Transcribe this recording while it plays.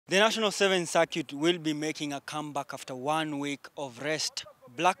The National 7 Circuit will be making a comeback after 1 week of rest.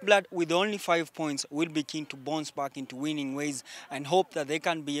 BlakBlad, with only 5 points, will be keen to bounce back into winning ways and hope that they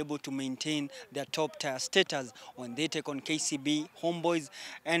can be able to maintain their top-tier status when they take on KCB, Homeboys,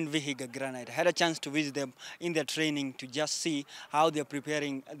 and Vihiga Granite. I had a chance to visit them in their training to just see how they're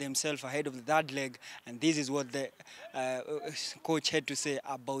preparing themselves ahead of the third leg, and this is what the coach had to say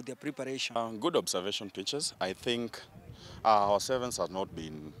about their preparation. Good observation, Pitches. I think our sevens have not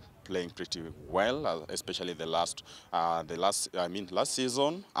been playing pretty well, especially last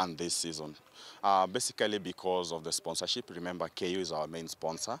season and this season. Basically because of the sponsorship. Remember, KU is our main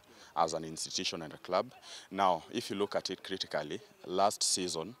sponsor as an institution and a club. Now, if you look at it critically, last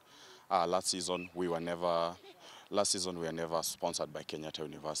season we were never sponsored by Kenyatta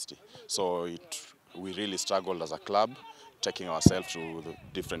University. So we really struggled as a club, taking ourselves to the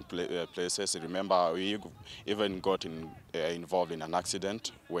different places. Remember, we even got involved in an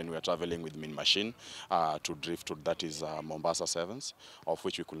accident when we were traveling with Min Machine to Driftwood, that is Mombasa Sevens, of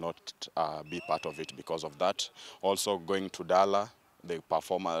which we could not be part of it because of that. Also going to Dala,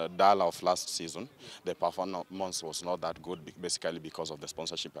 Dala of last season, the performance was not that good, basically because of the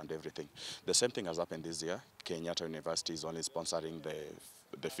sponsorship and everything. The same thing has happened this year. Kenyatta University is only sponsoring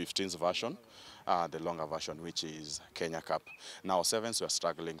the 15th version, the longer version, which is Kenya Cup. Now, sevens were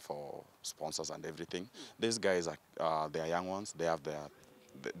struggling for sponsors and everything. These guys they are young ones. They have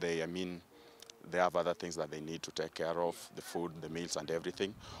they have other things that they need to take care of, the food, the meals and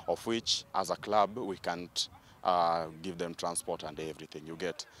everything, of which as a club we can't give them transport and everything.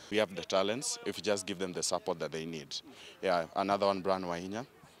 We have the talents if you just give them the support that they need. Yeah, another one, Brian Wahinya.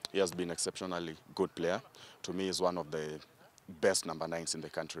 He has been exceptionally good player. To me, he's one of the best number 9s in the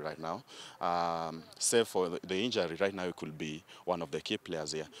country right now. Save for the injury, right now he could be one of the key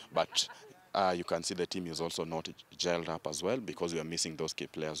players here. But you can see the team is also not gelled up as well because we are missing those key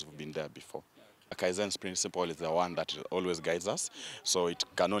players who've been there before. Kaizen's principle is the one that always guides us, so it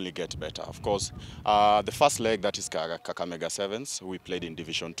can only get better. Of course, the first leg, that is Kakamega Sevens, we played in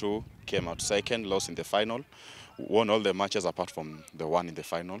Division 2, came out second, lost in the final, won all the matches apart from the one in the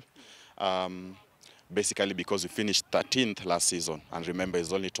final. Basically because we finished 13th last season, and remember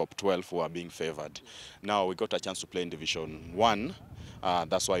it's only top 12 who are being favored. Now we got a chance to play in Division 1,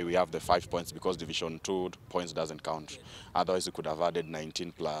 that's why we have the 5 points, because Division 2 points doesn't count. Otherwise we could have added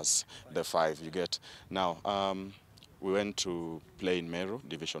 19 plus the 5, you get. Now we went to play in Meru,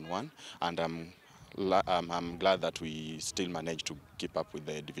 Division 1, and I'm glad that we still managed to keep up with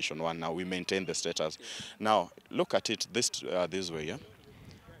the Division 1. Now we maintain the status. Now look at it this way, yeah?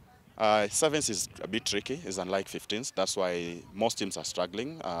 Sevens is a bit tricky, it's unlike 15s. That's why most teams are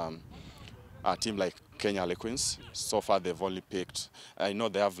struggling. A team like Kenya Harlequins, so far they've only picked, I know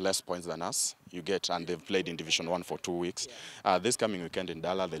they have less points than us, and they've played in Division 1 for 2 weeks. This coming weekend in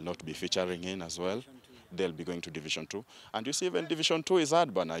Dala, they'll not be featuring in as well. They'll be going to Division 2. And you see, even Division 2 is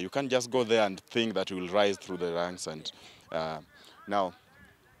hard, Bana. You can't just go there and think that you will rise through the ranks. And now,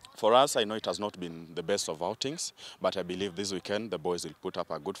 for us, I know it has not been the best of outings, but I believe this weekend the boys will put up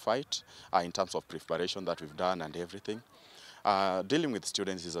a good fight in terms of preparation that we've done and everything. Dealing with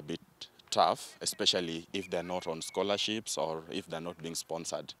students is a bit tough, especially if they're not on scholarships or if they're not being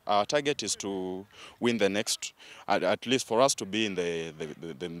sponsored. Our target is to win the next, at least for us to be in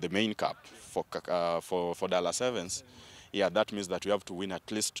the main cup for Dala Sevens. Yeah, that means that we have to win at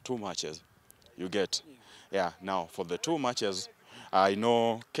least 2 matches. You get? Yeah, now for the 2 matches, I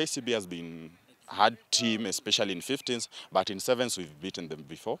know KCB has been a hard team, especially in 15s, but in 7s we've beaten them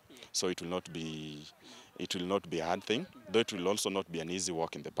before, so it will not be a hard thing, though it will also not be an easy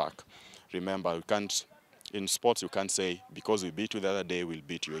walk in the park. Remember, in sports you can't say, because we beat you the other day, we'll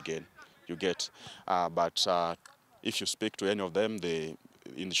beat you again. You get? But if you speak to any of them,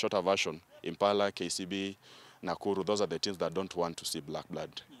 in the shorter version, Impala, KCB, Nakuru, those are the teams that don't want to see BlakBlad.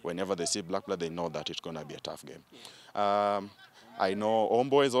 Whenever they see BlakBlad, they know that it's going to be a tough game. I know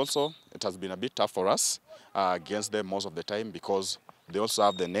Homeboys also, it has been a bit tough for us against them most of the time, because they also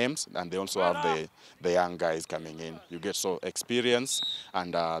have the names and they also have the young guys coming in. You get so experience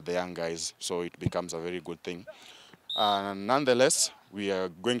and the young guys, so it becomes a very good thing. Nonetheless, we are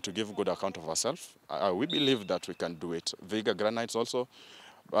going to give good account of ourselves. We believe that we can do it. Vihiga Granites also,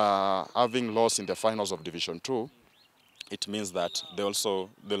 having lost in the finals of Division 2, it means that they'll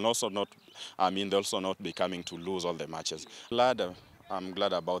also not be coming to lose all the matches. I'm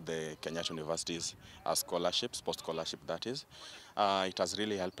glad about the Kenyatta University's scholarship, sports scholarship that is. It has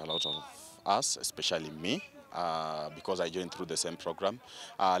really helped a lot of us, especially me, because I joined through the same program.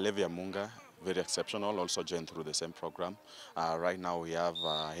 Levi Amunga, very exceptional, also joined through the same program. Right now we have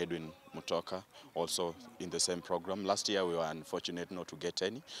Edwin Mutoka also in the same program. Last year we were unfortunate not to get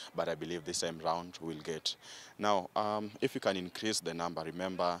any, but I believe this same round we'll get. Now, if you can increase the number,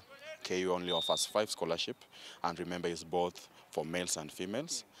 remember KU only offers 5 scholarship, and remember it's both for males and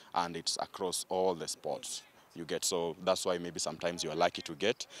females, and it's across all the sports. You get, so that's why maybe sometimes you are lucky to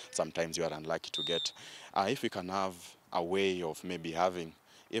get, sometimes you are unlucky to get. If we can have a way of maybe having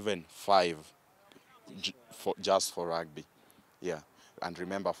even 5 just for rugby, yeah. And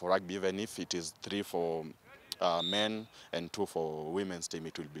remember, for rugby, even if it is 3 for men and 2 for women's team,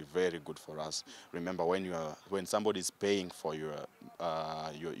 it will be very good for us. Remember, when somebody is paying for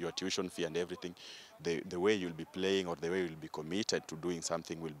your tuition fee and everything, the way you'll be playing or the way you'll be committed to doing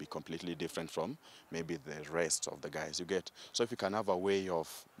something will be completely different from maybe the rest of the guys you get. So if you can have a way of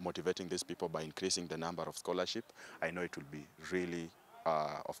motivating these people by increasing the number of scholarship, I know it will be really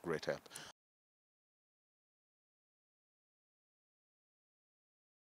of great help.